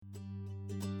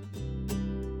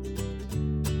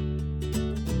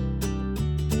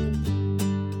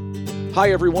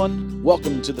Hi, everyone.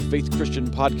 Welcome to the Faith Christian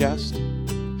Podcast.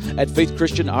 At Faith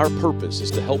Christian, our purpose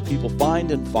is to help people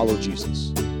find and follow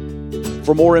Jesus.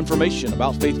 For more information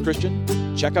about Faith Christian,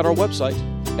 check out our website,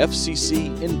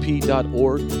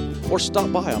 fccnp.org, or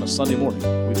stop by on a Sunday morning.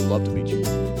 We'd love to meet you.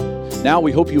 Now,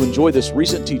 we hope you enjoy this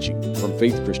recent teaching from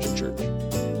Faith Christian Church.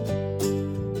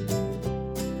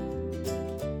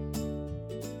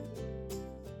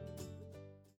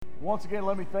 Once again,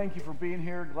 let me thank you for being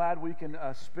here. Glad we can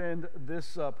spend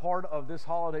this part of this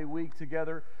holiday week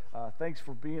together. Thanks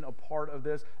for being a part of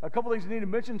this. A couple things I need to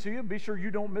mention to you. Be sure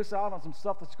you don't miss out on some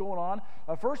stuff that's going on.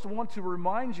 First, I want to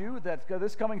remind you that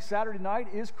this coming Saturday night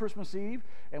is Christmas Eve,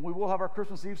 and we will have our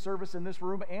Christmas Eve service in this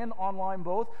room and online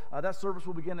both. That service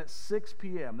will begin at 6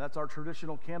 p.m. That's our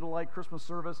traditional candlelight Christmas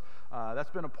service. That's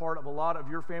been a part of a lot of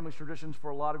your family's traditions for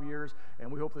a lot of years,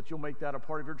 and we hope that you'll make that a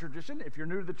part of your tradition. If you're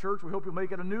new to the church, we hope you'll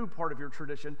make it a new part of your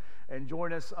tradition and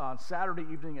join us on Saturday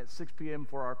evening at 6 p.m.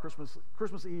 for our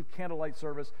Christmas Eve candlelight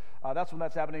service. That's when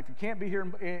that's happening. If you can't be here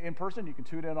in person, you can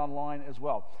tune in online as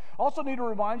well. Also need to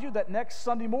remind you that next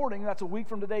Sunday morning, that's a week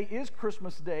from today, is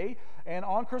Christmas Day. And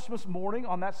on Christmas morning,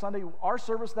 on that Sunday, our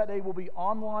service that day will be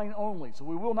online only. So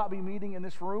we will not be meeting in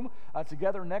this room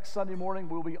together next Sunday morning.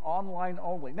 We'll be online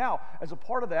only. Now, as a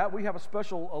part of that, we have a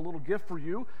little gift for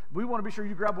you. We want to be sure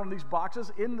you grab one of these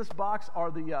boxes. In this box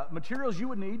are the materials you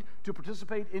would need to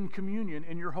participate in communion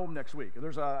in your home next week.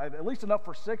 There's at least enough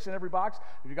for 6 in every box.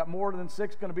 If you've got more than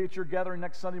 6 going to be at your gathering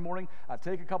next Sunday morning,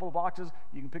 take a couple of boxes.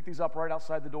 You can pick these up right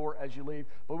outside the door as you leave.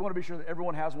 But we want to be sure that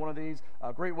everyone has one of these.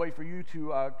 A great way for you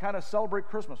to kind of celebrate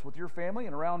Christmas with your family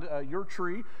and around your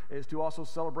tree is to also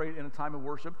celebrate in a time of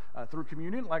worship through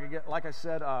communion. Like I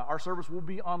said, our service will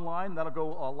be online. That'll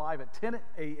go live at 10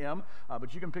 a.m.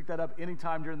 But you can pick that up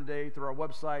anytime during the day through our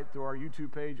website, through our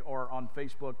YouTube page, or on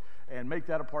Facebook, and make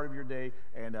that a part of your day.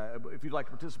 And if you'd like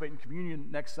to participate in communion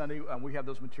next Sunday, we have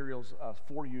those materials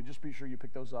for you. Just be sure you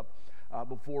pick those up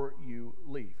before you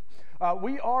leave.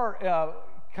 We are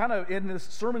kind of in this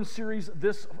sermon series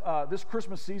this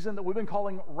Christmas season that we've been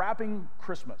calling Wrapping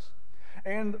Christmas.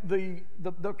 And the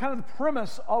kind of the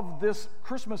premise of this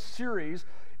Christmas series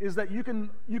is that you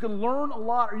can learn a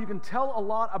lot, or you can tell a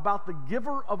lot about the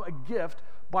giver of a gift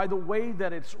by the way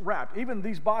that it's wrapped. Even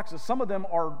these boxes, some of them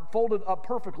are folded up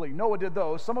perfectly. Noah did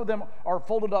those. Some of them are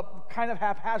folded up kind of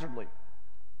haphazardly.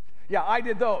 Yeah, I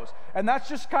did those. And that's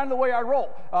just kind of the way I roll.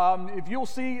 If you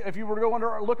were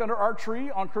to look under our tree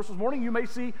on Christmas morning, you may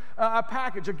see a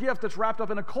package, a gift that's wrapped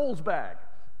up in a Kohl's bag.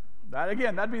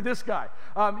 That'd be this guy.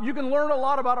 You can learn a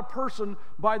lot about a person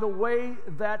by the way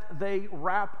that they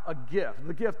wrap a gift,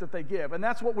 the gift that they give. And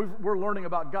that's what we're learning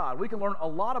about God. We can learn a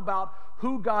lot about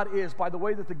who God is by the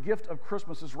way that the gift of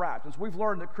Christmas is wrapped. And so we've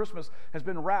learned that Christmas has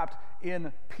been wrapped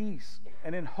in peace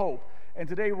and in hope. And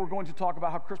today we're going to talk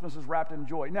about how Christmas is wrapped in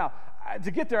joy. Now,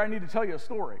 to get there, I need to tell you a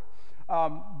story.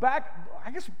 Back,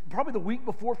 I guess, probably the week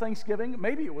before Thanksgiving,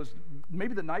 maybe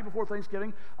the night before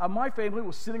Thanksgiving, my family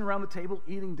was sitting around the table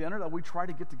eating dinner. That we try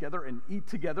to get together and eat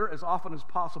together as often as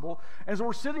possible. And so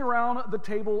we're sitting around the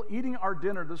table eating our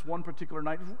dinner this one particular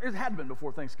night. It had been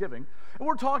before Thanksgiving. And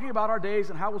we're talking about our days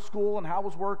and how was school and how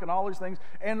was work and all these things.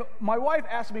 And my wife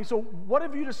asked me, so what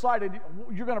have you decided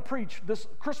you're going to preach this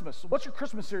Christmas? What's your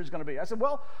Christmas series going to be? I said,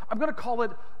 well, I'm going to call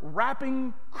it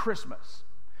Wrapping Christmas.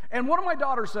 And one of my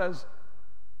daughters says,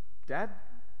 Dad,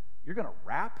 you're going to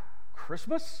wrap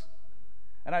Christmas?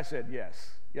 And I said,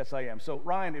 yes, I am. So,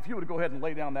 Ryan, if you would go ahead and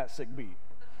lay down that sick beat.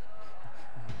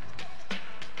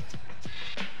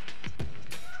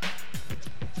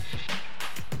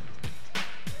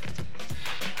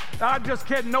 I'm just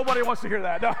kidding. Nobody wants to hear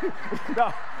that.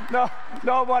 No,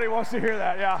 nobody wants to hear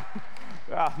that. Yeah,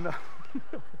 no.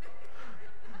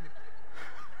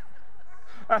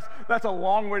 That's a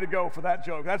long way to go for that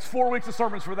joke. That's 4 weeks of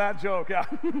sermons for that joke, yeah.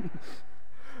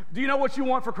 Do you know what you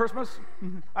want for Christmas?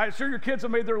 I'm sure your kids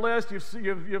have made their list.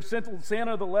 You've sent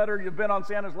Santa the letter. You've been on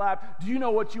Santa's lap. Do you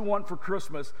know what you want for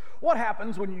Christmas? What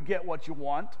happens when you get what you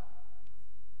want?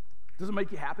 Does it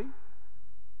make you happy?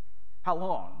 How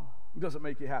long does it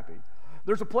make you happy?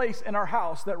 There's a place in our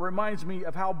house that reminds me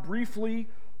of how briefly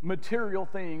material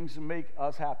things make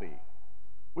us happy.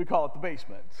 We call it the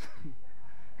basement.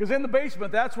 Because in the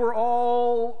basement, that's where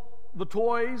all the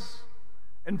toys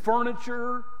and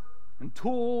furniture and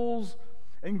tools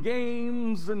and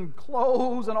games and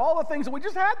clothes and all the things that we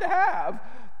just had to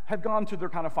have gone to their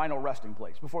kind of final resting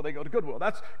place before they go to Goodwill.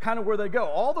 That's kind of where they go.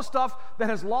 All the stuff that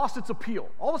has lost its appeal,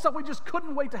 all the stuff we just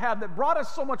couldn't wait to have that brought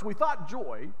us so much we thought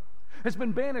joy, has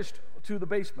been banished to the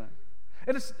basement.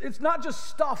 And it's not just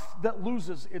stuff that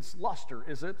loses its luster,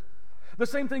 is it? The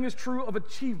same thing is true of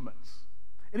achievements.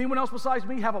 Anyone else besides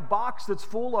me have a box that's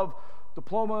full of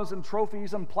diplomas and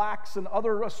trophies and plaques and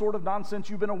other assorted nonsense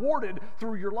you've been awarded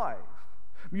through your life.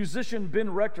 Musician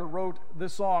Ben Rector wrote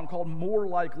this song called More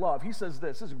Like Love. He says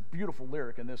this is a beautiful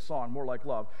lyric in this song, More Like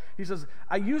Love. He says,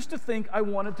 I used to think I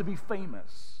wanted to be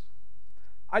famous.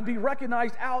 I'd be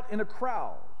recognized out in a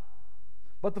crowd.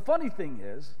 But the funny thing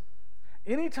is,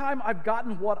 anytime I've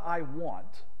gotten what I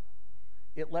want,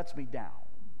 it lets me down.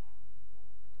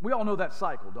 We all know that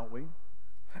cycle, don't we?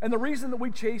 And the reason that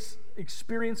we chase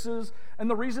experiences, and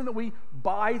the reason that we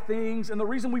buy things, and the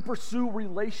reason we pursue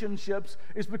relationships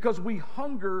is because we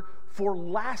hunger for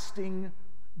lasting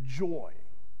joy.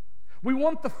 We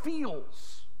want the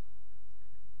feels.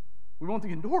 We want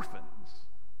the endorphins.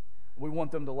 We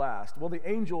want them to last. Well, the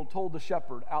angel told the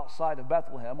shepherd outside of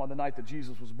Bethlehem on the night that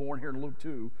Jesus was born here in Luke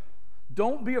 2,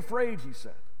 don't be afraid, he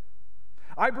said.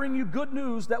 I bring you good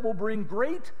news that will bring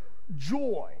great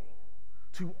joy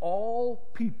to all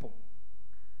people.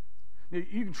 Now,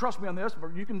 you can trust me on this,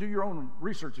 but you can do your own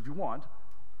research if you want.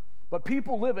 But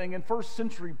people living in first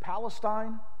century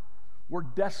Palestine were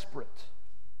desperate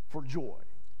for joy.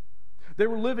 They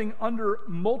were living under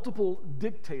multiple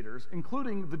dictators,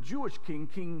 including the Jewish king,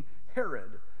 King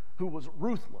Herod, who was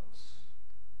ruthless.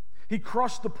 He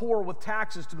crushed the poor with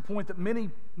taxes to the point that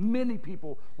many, many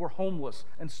people were homeless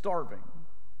and starving.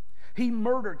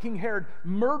 King Herod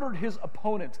murdered his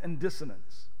opponents and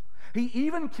dissidents. He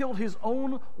even killed his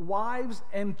own wives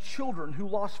and children who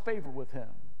lost favor with him.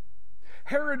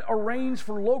 Herod arranged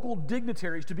for local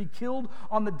dignitaries to be killed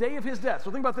on the day of his death.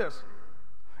 So think about this.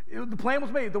 The plan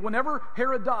was made that whenever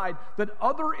Herod died, that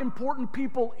other important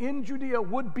people in Judea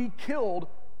would be killed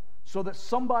so that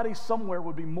somebody somewhere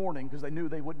would be mourning because they knew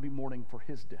they wouldn't be mourning for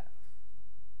his death.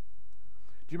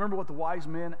 Do you remember what the wise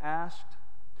men asked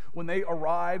when they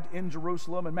arrived in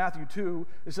Jerusalem? In Matthew 2,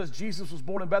 it says Jesus was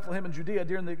born in Bethlehem in Judea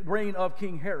during the reign of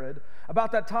King Herod.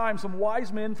 About that time, some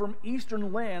wise men from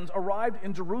eastern lands arrived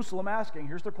in Jerusalem asking,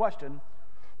 here's the question,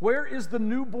 where is the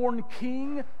newborn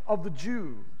King of the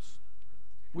Jews?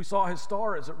 We saw his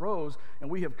star as it rose, and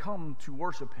we have come to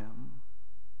worship him.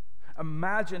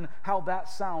 Imagine how that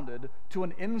sounded to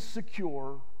an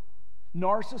insecure,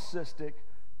 narcissistic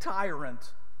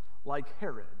tyrant like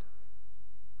Herod.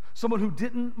 Someone who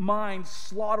didn't mind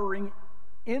slaughtering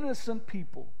innocent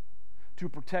people to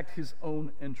protect his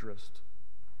own interest.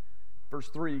 Verse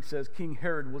 3 says, King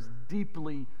Herod was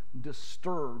deeply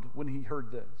disturbed when he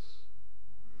heard this,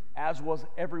 as was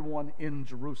everyone in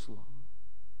Jerusalem.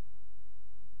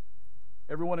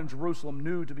 Everyone in Jerusalem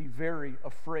knew to be very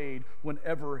afraid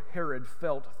whenever Herod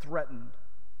felt threatened.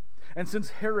 And since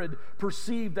Herod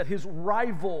perceived that his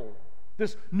rival,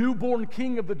 this newborn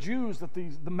king of the Jews that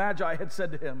the Magi had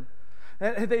said to him,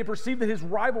 they perceived that his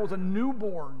rival was a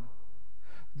newborn,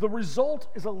 the result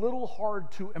is a little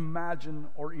hard to imagine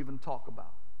or even talk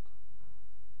about.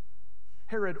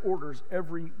 Herod orders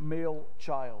every male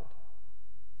child,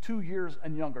 2 years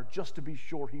and younger, just to be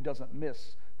sure he doesn't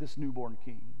miss this newborn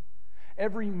king.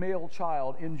 Every male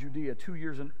child in Judea, 2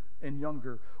 years and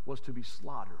younger, was to be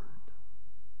slaughtered.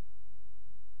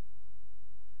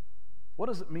 What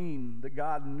does it mean that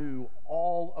God knew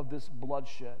all of this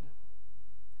bloodshed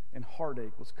and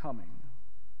heartache was coming?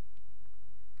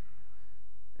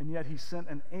 And yet he sent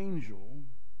an angel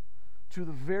to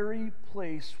the very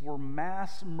place where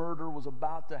mass murder was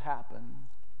about to happen.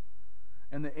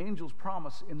 And the angel's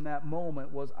promise in that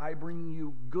moment was, I bring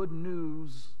you good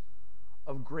news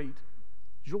of great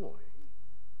joy.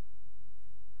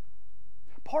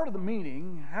 Part of the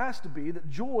meaning has to be that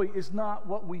joy is not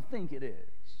what we think it is.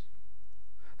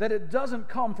 That it doesn't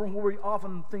come from where we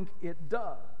often think it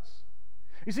does.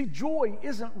 You see, joy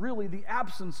isn't really the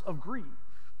absence of grief.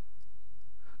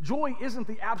 Joy isn't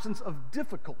the absence of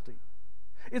difficulty.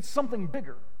 It's something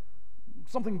bigger,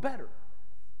 something better,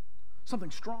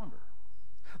 something stronger.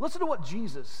 Listen to what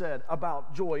Jesus said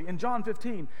about joy. In John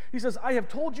 15, he says, I have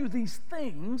told you these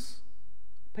things.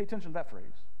 Pay attention to that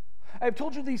phrase. I have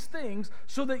told you these things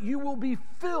so that you will be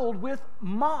filled with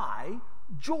my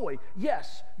joy.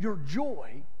 Yes, your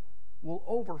joy will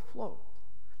overflow.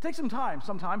 Take some time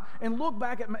sometime and look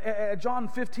back at John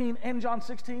 15 and John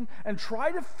 16 and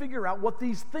try to figure out what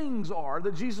these things are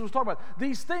that Jesus was talking about.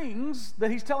 These things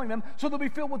that he's telling them so they'll be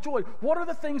filled with joy. What are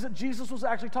the things that Jesus was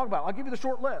actually talking about? I'll give you the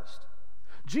short list.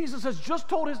 Jesus has just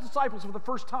told his disciples for the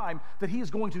first time that he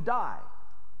is going to die.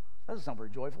 That doesn't sound very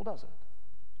joyful, does it?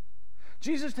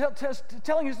 Jesus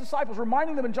telling his disciples,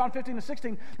 reminding them in John 15 and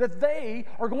 16 that they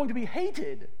are going to be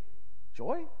hated.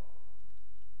 Joy?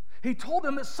 He told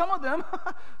them that some of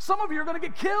you are going to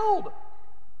get killed.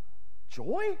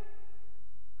 Joy?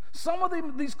 Some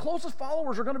of these closest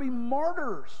followers are going to be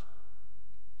martyrs.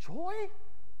 Joy?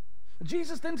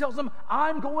 Jesus then tells them,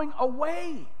 I'm going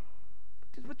away.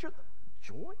 But you're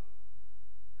joy?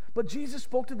 But Jesus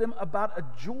spoke to them about a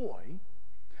joy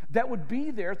that would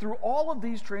be there through all of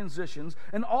these transitions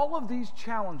and all of these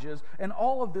challenges and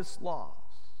all of this loss.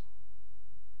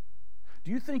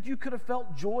 Do you think you could have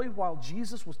felt joy while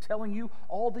Jesus was telling you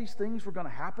all these things were going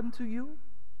to happen to you?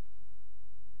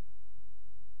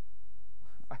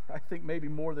 I think maybe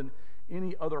more than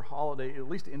any other holiday, at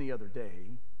least any other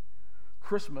day,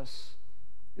 Christmas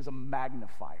is a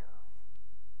magnifier.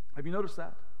 Have you noticed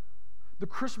that? The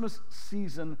Christmas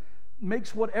season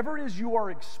makes whatever it is you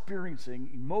are experiencing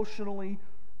emotionally,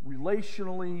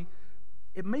 relationally,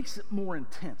 it makes it more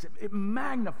intense. It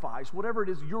magnifies whatever it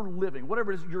is you're living,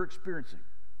 whatever it is you're experiencing.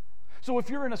 So if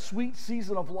you're in a sweet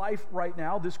season of life right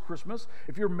now, this Christmas,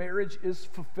 if your marriage is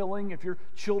fulfilling, if your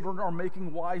children are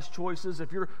making wise choices,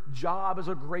 if your job is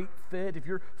a great fit, if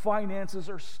your finances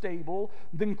are stable,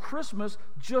 then Christmas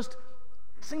just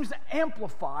seems to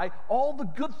amplify all the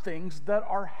good things that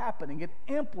are happening. It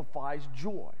amplifies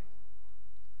joy.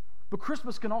 But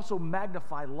Christmas can also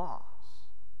magnify loss.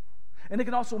 And it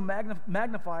can also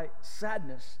magnify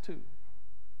sadness too.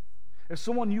 If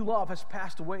someone you love has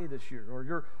passed away this year, or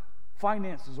your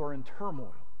finances are in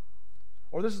turmoil,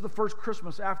 or this is the first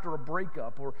Christmas after a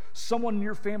breakup, or someone in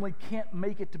your family can't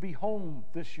make it to be home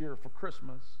this year for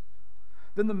Christmas,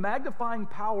 then the magnifying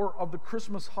power of the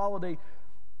Christmas holiday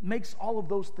makes all of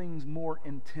those things more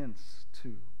intense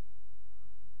too.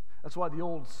 That's why the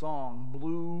old song,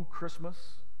 Blue Christmas,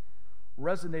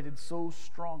 resonated so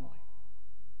strongly.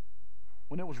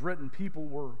 When it was written, people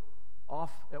were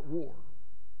off at war.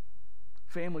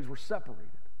 Families were separated.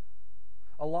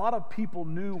 A lot of people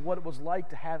knew what it was like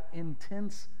to have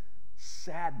intense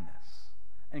sadness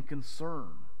and concern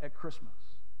at Christmas.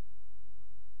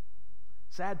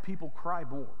 Sad people cry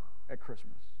more at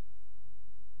Christmas.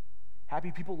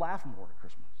 Happy people laugh more at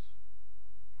Christmas.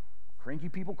 Cranky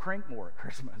people crank more at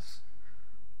Christmas.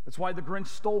 That's why the Grinch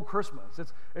stole Christmas.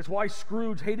 It's why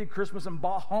Scrooge hated Christmas and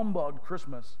bah humbugged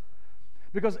Christmas.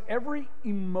 Because every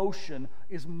emotion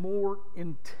is more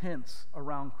intense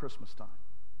around Christmas time.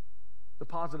 The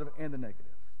positive and the negative.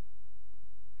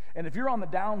 And if you're on the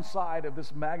downside of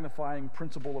this magnifying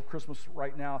principle of Christmas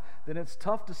right now, then it's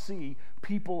tough to see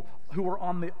people who are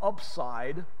on the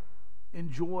upside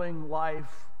enjoying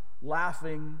life,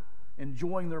 laughing,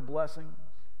 enjoying their blessings.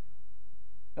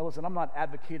 Now listen, I'm not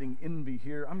advocating envy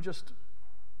here. I'm just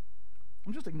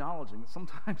acknowledging that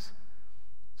sometimes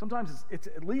it's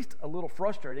at least a little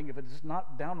frustrating, if it's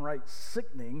not downright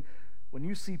sickening, when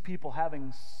you see people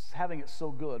having it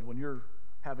so good when you're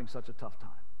having such a tough time.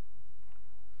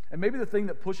 And maybe the thing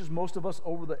that pushes most of us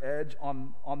over the edge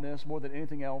on this more than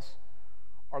anything else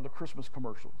are the Christmas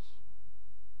commercials.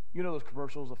 You know those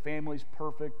commercials, the family's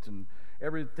perfect and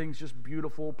everything's just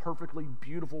beautiful, perfectly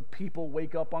beautiful. People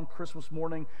wake up on Christmas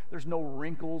morning, there's no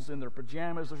wrinkles in their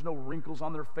pajamas, there's no wrinkles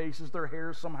on their faces, their hair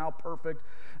is somehow perfect.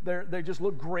 They just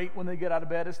look great when they get out of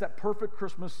bed. It's that perfect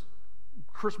Christmas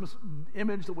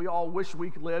image that we all wish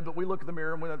we could live, but we look in the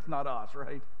mirror and that's not us,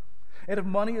 right? And if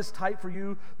money is tight for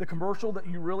you, the commercial that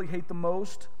you really hate the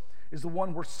most is the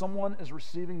one where someone is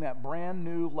receiving that brand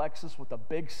new Lexus with a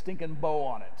big stinking bow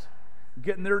on it.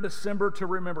 Getting their December to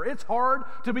remember. It's hard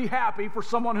to be happy for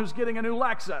someone who's getting a new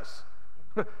Lexus.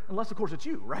 Unless, of course, it's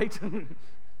you, right?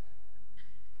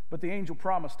 But the angel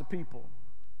promised to people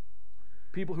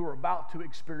who are about to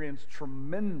experience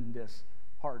tremendous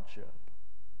hardship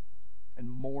and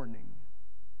mourning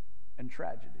and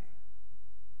tragedy.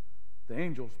 The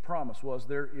angel's promise was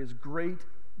there is great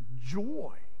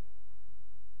joy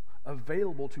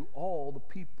available to all the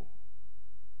people.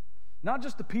 Not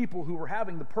just the people who were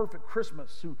having the perfect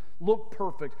Christmas, who looked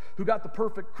perfect, who got the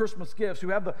perfect Christmas gifts, who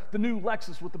have the new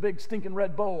Lexus with the big stinking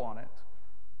red bow on it.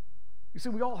 You see,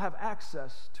 we all have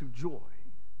access to joy.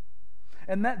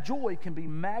 And that joy can be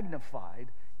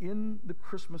magnified in the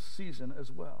Christmas season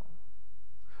as well.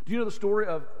 Do you know the story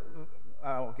of,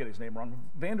 I'll get his name wrong,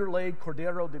 Vanderlei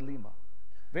Cordeiro de Lima?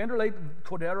 Vanderlei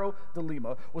Cordeiro de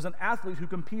Lima was an athlete who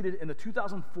competed in the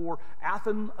 2004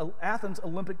 Athens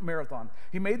Olympic Marathon.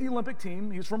 He made the Olympic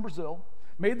team. He was from Brazil.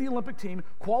 Made the Olympic team,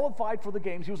 qualified for the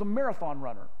games. He was a marathon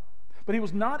runner. But he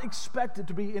was not expected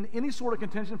to be in any sort of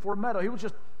contention for a medal. He was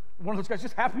just one of those guys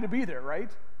just happy to be there,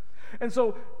 right? And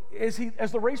so as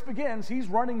the race begins, he's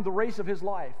running the race of his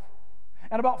life.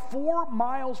 And about 4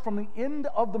 miles from the end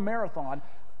of the marathon,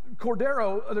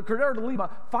 Cordeiro de Lima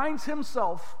finds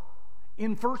himself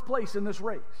in first place in this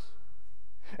race.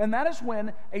 And that is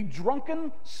when a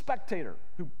drunken spectator,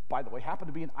 who, by the way, happened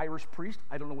to be an Irish priest,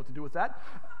 I don't know what to do with that,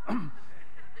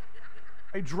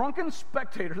 a drunken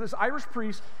spectator, this Irish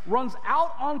priest, runs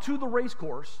out onto the race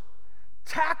course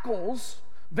tackles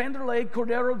Vanderlei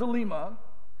Cordero de Lima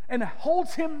and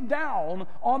holds him down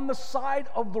on the side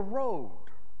of the road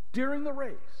during the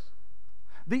race.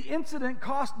 The incident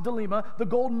cost de Lima the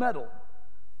gold medal.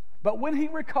 But when he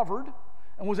recovered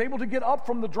and was able to get up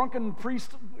from the drunken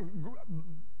priest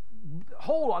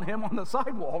hold on him on the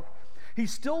sidewalk, he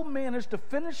still managed to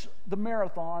finish the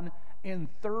marathon in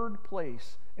third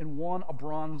place and won a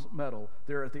bronze medal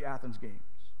there at the Athens Games.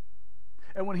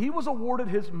 And when he was awarded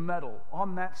his medal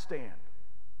on that stand,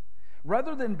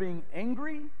 rather than being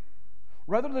angry,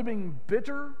 rather than being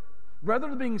bitter, rather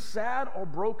than being sad or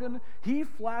broken, he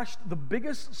flashed the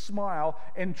biggest smile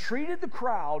and treated the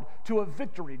crowd to a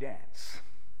victory dance.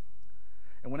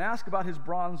 And when asked about his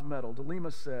bronze medal, de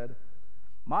Lima said,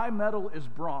 "My medal is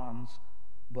bronze,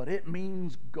 but it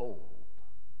means gold."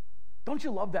 Don't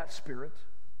you love that spirit?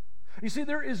 You see,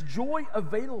 there is joy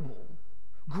available,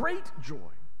 great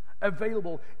joy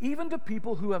available, even to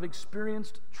people who have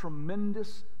experienced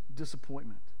tremendous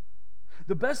disappointment.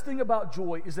 The best thing about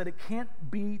joy is that it can't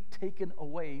be taken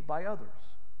away by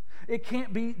others. It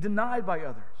can't be denied by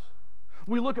others.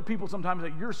 We look at people sometimes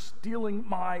and say, "You're stealing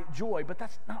my joy," but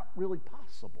that's not really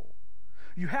possible.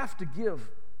 You have to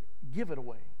give it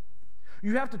away.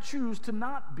 You have to choose to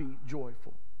not be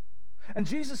joyful. And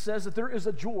Jesus says that there is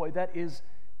a joy that is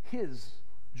his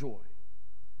joy.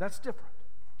 That's different.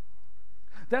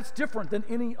 That's different than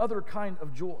any other kind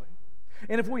of joy.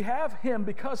 And if we have him,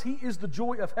 because he is the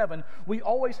joy of heaven, we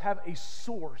always have a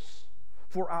source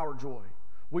for our joy.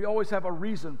 We always have a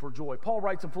reason for joy. Paul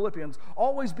writes in Philippians,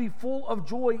 "Always be full of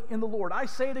joy in the Lord." I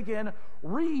say it again,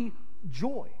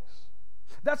 rejoice.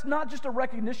 That's not just a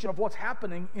recognition of what's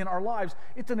happening in our lives.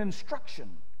 It's an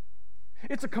instruction.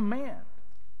 It's a command.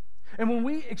 And when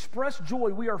we express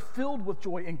joy, we are filled with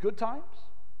joy in good times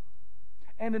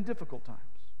and in difficult times.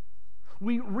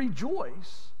 We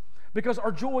rejoice because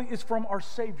our joy is from our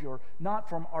Savior, not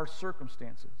from our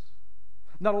circumstances.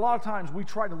 Now, a lot of times we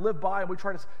try to live by and we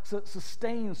try to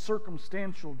sustain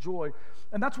circumstantial joy.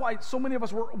 And that's why so many of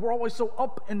us, we're always so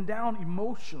up and down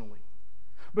emotionally.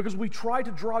 Because we try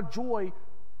to draw joy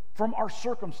from our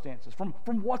circumstances,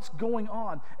 from what's going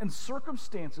on. And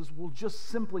circumstances will just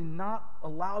simply not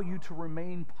allow you to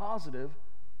remain positive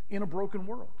in a broken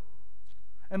world.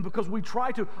 And because we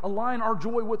try to align our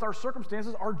joy with our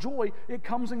circumstances, our joy, it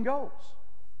comes and goes.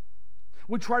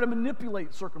 We try to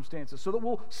manipulate circumstances so that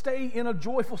we'll stay in a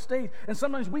joyful state. And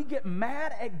sometimes we get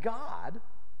mad at God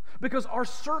because our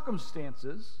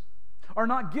circumstances are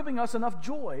not giving us enough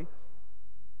joy.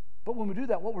 But when we do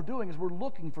that, what we're doing is we're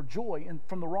looking for joy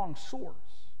from the wrong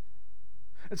source.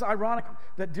 It's ironic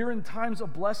that during times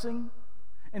of blessing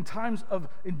and times of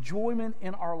enjoyment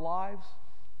in our lives,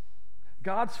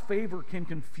 God's favor can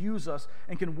confuse us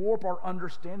and can warp our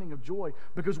understanding of joy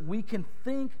because we can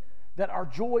think that our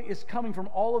joy is coming from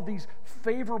all of these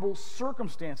favorable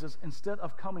circumstances instead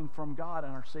of coming from God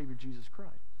and our Savior Jesus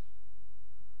Christ.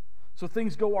 So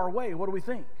things go our way. What do we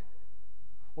think?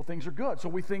 Well, things are good. So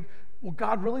we think, well,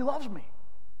 God really loves me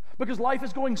because life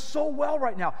is going so well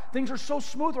right now. Things are so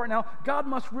smooth right now. God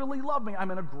must really love me.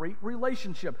 I'm in a great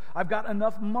relationship. I've got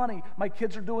enough money. My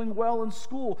kids are doing well in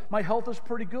school. My health is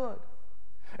pretty good.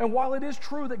 And while it is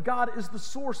true that God is the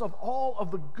source of all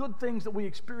of the good things that we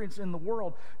experience in the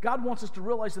world, God wants us to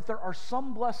realize that there are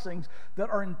some blessings that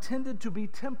are intended to be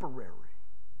temporary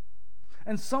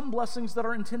and some blessings that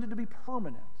are intended to be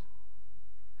permanent.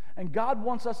 And God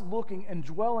wants us looking and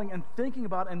dwelling and thinking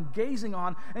about and gazing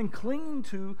on and clinging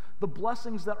to the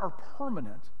blessings that are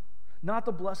permanent, not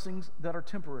the blessings that are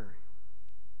temporary.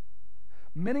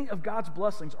 Many of God's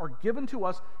blessings are given to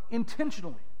us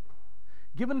intentionally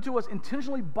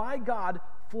by God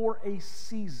for a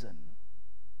season.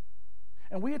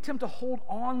 And we attempt to hold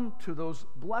on to those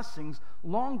blessings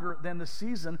longer than the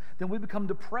season, then we become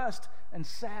depressed and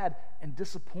sad and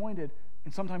disappointed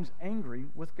and sometimes angry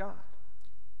with God.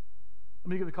 Let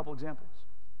me give you a couple examples.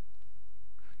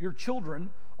 Your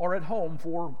children are at home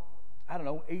for,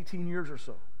 18 years or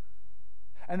so.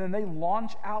 And then they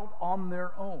launch out on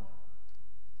their own.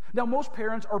 Now, most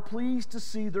parents are pleased to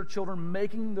see their children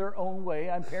making their own way,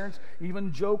 and parents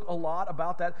even joke a lot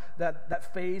about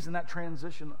that phase and that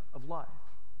transition of life.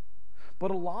 But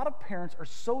a lot of parents are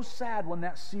so sad when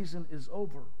that season is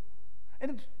over.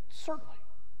 And certainly,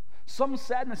 some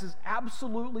sadness is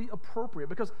absolutely appropriate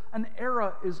because an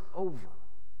era is over.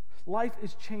 Life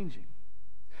is changing.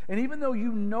 And even though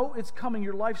you know it's coming,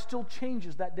 your life still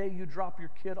changes that day you drop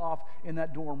your kid off in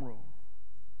that dorm room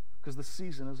because the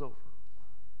season is over.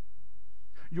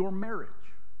 Your marriage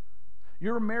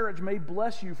may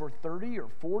bless you for 30 or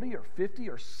 40 or 50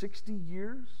 or 60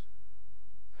 years,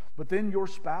 but then your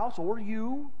spouse or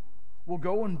you will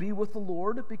go and be with the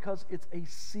Lord because it's a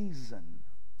season.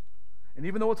 And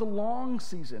even though it's a long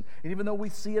season, and even though we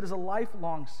see it as a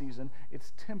lifelong season,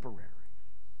 it's temporary.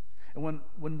 And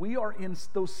when we are in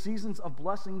those seasons of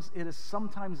blessings, it is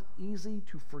sometimes easy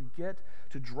to forget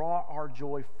to draw our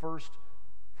joy first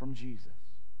from Jesus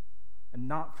and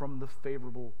not from the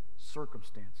favorable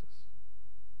circumstances.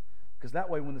 Because that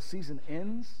way, when the season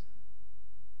ends,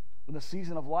 when the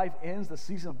season of life ends, the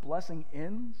season of blessing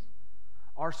ends,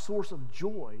 our source of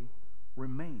joy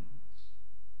remains.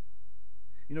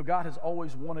 You know, God has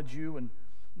always wanted you, and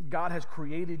God has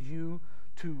created you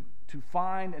to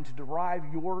find and to derive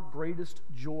your greatest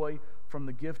joy from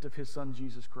the gift of His Son,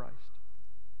 Jesus Christ,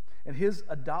 and His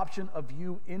adoption of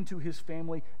you into His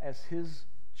family as His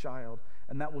child,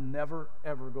 and that will never,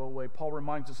 ever go away. Paul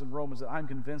reminds us in Romans that I'm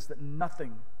convinced that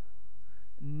nothing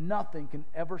can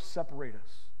ever separate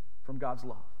us from God's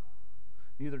love.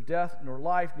 Neither death nor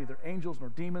life, neither angels nor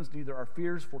demons, neither our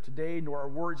fears for today nor our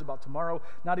worries about tomorrow,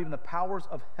 not even the powers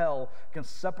of hell can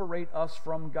separate us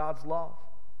from God's love.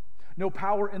 No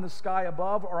power in the sky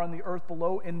above or on the earth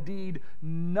below, indeed,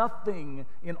 nothing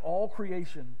in all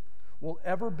creation will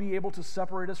ever be able to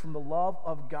separate us from the love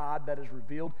of God that is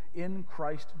revealed in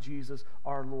Christ Jesus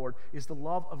our Lord. Is the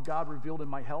love of God revealed in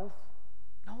my health?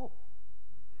 No.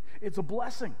 It's a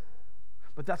blessing.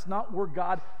 But that's not where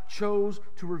God chose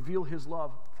to reveal His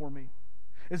love for me.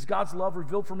 Is God's love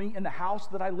revealed for me in the house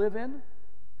that I live in?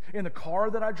 In the car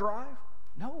that I drive?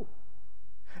 No.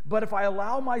 But if I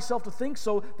allow myself to think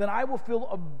so, then I will feel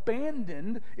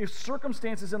abandoned if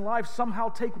circumstances in life somehow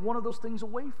take one of those things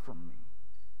away from me.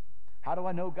 How do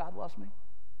I know God loves me?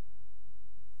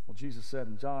 Well, Jesus said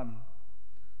in John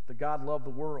that God loved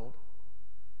the world,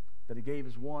 that He gave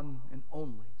His one and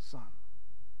only Son.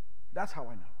 That's how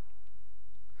I know.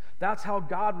 That's how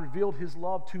God revealed His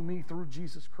love to me through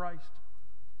Jesus Christ.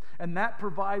 And that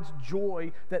provides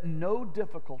joy that no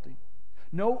difficulty,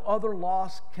 no other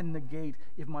loss can negate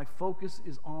if my focus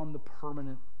is on the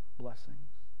permanent blessings.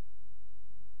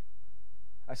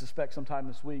 I suspect sometime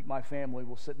this week my family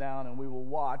will sit down and we will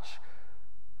watch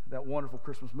that wonderful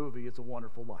Christmas movie, It's a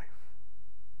Wonderful Life.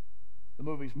 The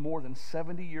movie's more than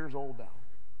 70 years old now.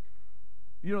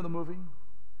 You know the movie?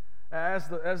 As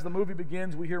the movie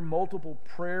begins, we hear multiple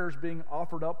prayers being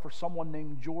offered up for someone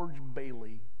named George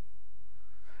Bailey.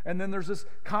 And then there's this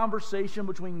conversation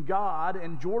between God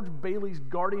and George Bailey's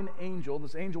guardian angel,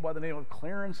 this angel by the name of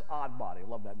Clarence Oddbody. I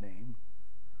love that name.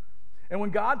 And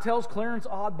when God tells Clarence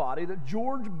Oddbody that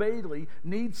George Bailey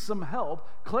needs some help,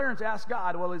 Clarence asks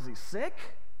God, well, is he sick?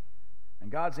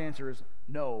 And God's answer is,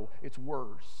 no, it's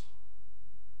worse.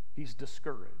 He's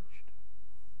discouraged.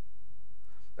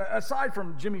 Aside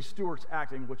from Jimmy Stewart's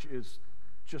acting, which is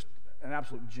just an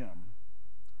absolute gem,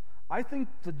 I think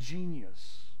the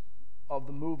genius of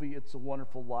the movie It's a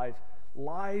Wonderful Life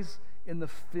lies in the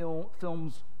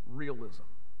film's realism.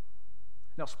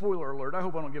 Now, spoiler alert, I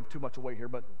hope I don't give too much away here,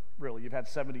 but really, you've had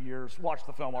 70 years, watch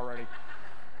the film already.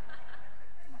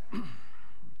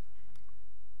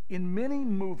 In many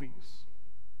movies,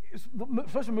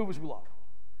 especially movies we love,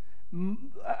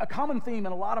 a common theme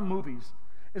in a lot of movies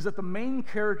is that the main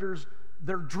characters,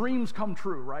 their dreams come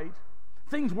true, right?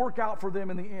 Things work out for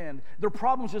them in the end. Their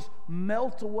problems just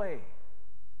melt away.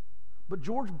 But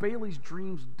George Bailey's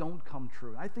dreams don't come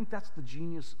true. I think that's the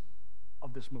genius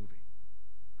of this movie.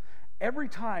 Every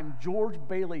time George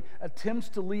Bailey attempts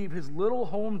to leave his little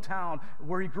hometown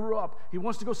where he grew up, he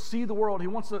wants to go see the world, he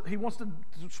wants to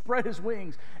spread his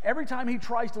wings. Every time he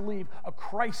tries to leave, a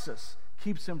crisis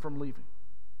keeps him from leaving.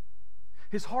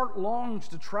 His heart longs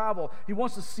to travel. He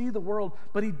wants to see the world,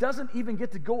 but he doesn't even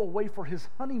get to go away for his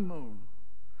honeymoon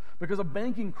because a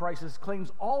banking crisis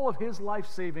claims all of his life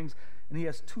savings and he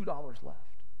has $2 left.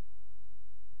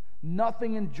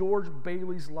 Nothing in George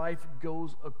Bailey's life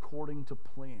goes according to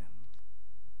plan.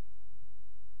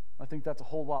 I think that's a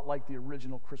whole lot like the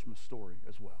original Christmas story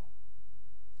as well.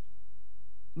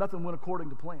 Nothing went according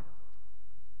to plan.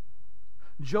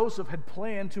 Joseph had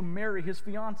planned to marry his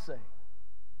fiancée.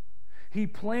 He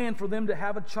planned for them to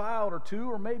have a child or two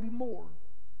or maybe more.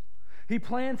 He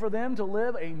planned for them to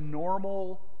live a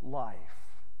normal life.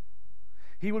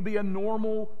 He would be a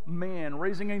normal man,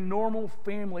 raising a normal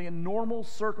family in normal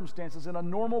circumstances, in a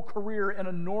normal career, in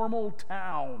a normal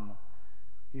town.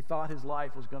 He thought his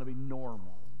life was going to be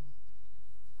normal.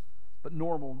 But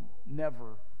normal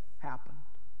never happened.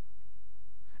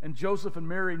 And Joseph and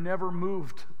Mary never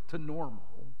moved to normal.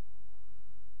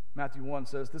 Matthew 1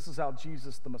 says, this is how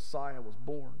Jesus the Messiah was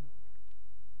born.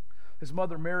 His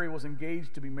mother Mary was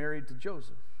engaged to be married to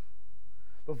Joseph.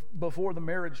 Before the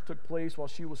marriage took place, while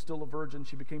she was still a virgin,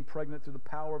 she became pregnant through the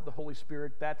power of the Holy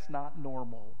Spirit. That's not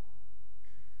normal.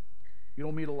 You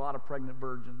don't meet a lot of pregnant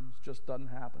virgins. Just doesn't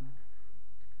happen.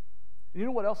 And you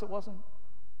know what else it wasn't?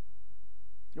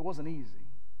 It wasn't easy.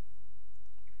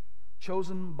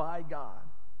 Chosen by God.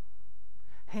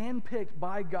 Handpicked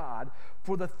by God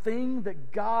for the thing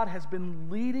that God has been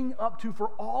leading up to for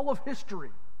all of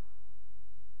history.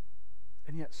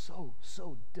 And yet so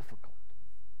difficult.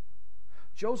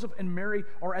 Joseph and Mary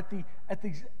are at the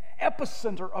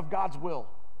epicenter of God's will.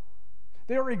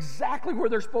 They are exactly where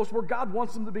they're supposed to, where God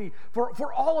wants them to be.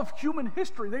 For all of human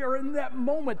history, they are in that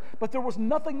moment, but there was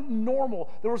nothing normal.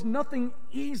 There was nothing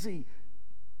easy.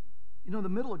 You know, the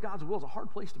middle of God's will is a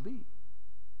hard place to be.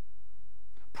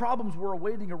 Problems were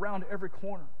awaiting around every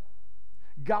corner.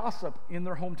 Gossip in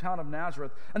their hometown of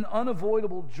Nazareth, an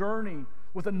unavoidable journey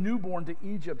with a newborn to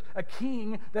Egypt, a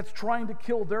king that's trying to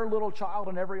kill their little child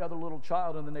and every other little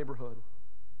child in the neighborhood,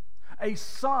 a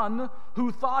son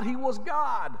who thought he was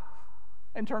God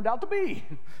and turned out to be,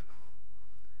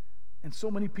 and so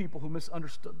many people who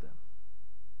misunderstood them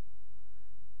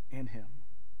and him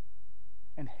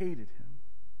and hated him.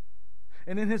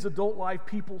 And in his adult life,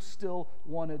 people still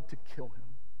wanted to kill him.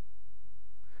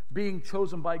 Being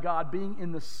chosen by God, being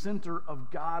in the center of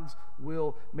God's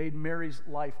will, made Mary's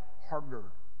life harder.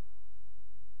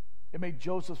 It made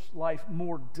Joseph's life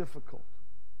more difficult.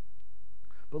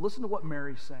 But listen to what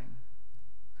Mary's saying.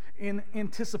 In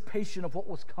anticipation of what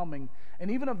was coming,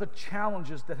 and even of the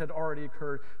challenges that had already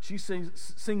occurred, she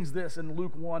sings this in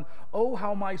Luke 1, "Oh,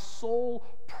 how my soul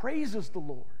praises the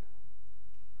Lord,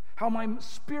 how my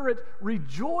spirit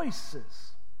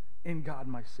rejoices in God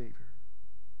my Savior."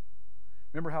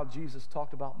 Remember how Jesus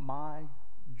talked about my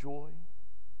joy?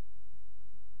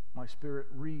 My spirit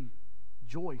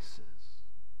rejoices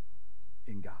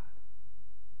in God.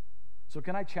 So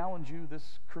can I challenge you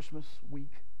this Christmas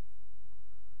week?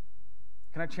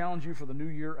 Can I challenge you for the new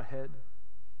year ahead?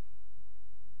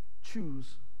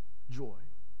 Choose joy.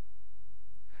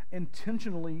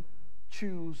 Intentionally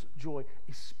choose joy,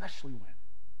 especially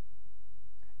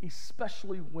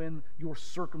when your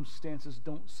circumstances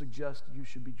don't suggest you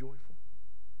should be joyful.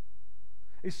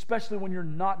 Especially when you're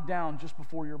knocked down just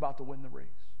before you're about to win the race.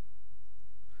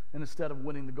 And instead of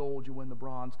winning the gold, you win the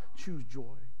bronze. Choose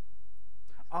joy.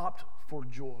 Opt for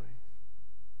joy.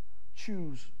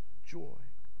 Choose joy.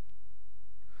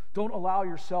 Don't allow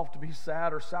yourself to be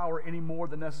sad or sour any more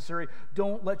than necessary.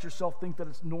 Don't let yourself think that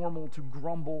it's normal to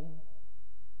grumble.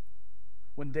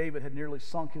 When David had nearly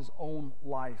sunk his own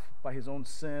life by his own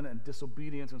sin and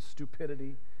disobedience and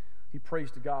stupidity, he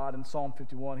prays to God in Psalm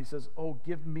 51. He says, "Oh,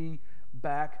 give me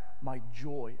back my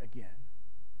joy again.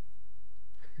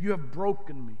 You have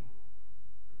broken me.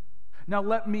 Now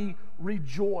let me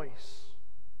rejoice.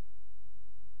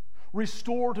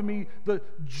 Restore to me the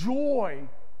joy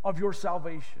of your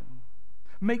salvation.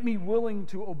 Make me willing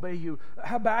to obey you."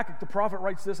 Habakkuk, the prophet,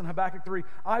 writes this in Habakkuk 3,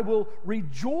 "I will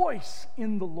rejoice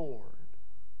in the Lord.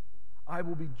 I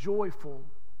will be joyful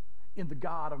in the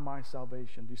God of my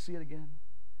salvation." Do you see it again?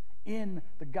 In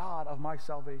the God of my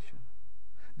salvation.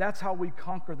 That's how we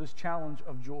conquer this challenge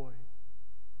of joy.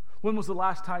 When was the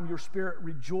last time your spirit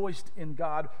rejoiced in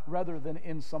God rather than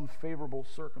in some favorable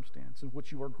circumstance in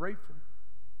which you are grateful?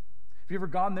 Have you ever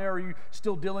gone there? Or are you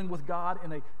still dealing with God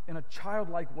in a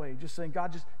childlike way, just saying,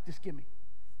 "God, just give me.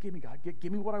 Give me, God.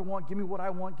 Give me what I want. Give me what I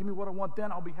want. Give me what I want.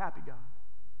 Then I'll be happy, God."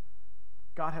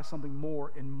 God has something more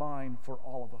in mind for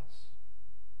all of us.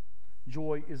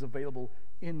 Joy is available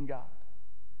in God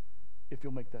if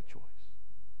you'll make that choice.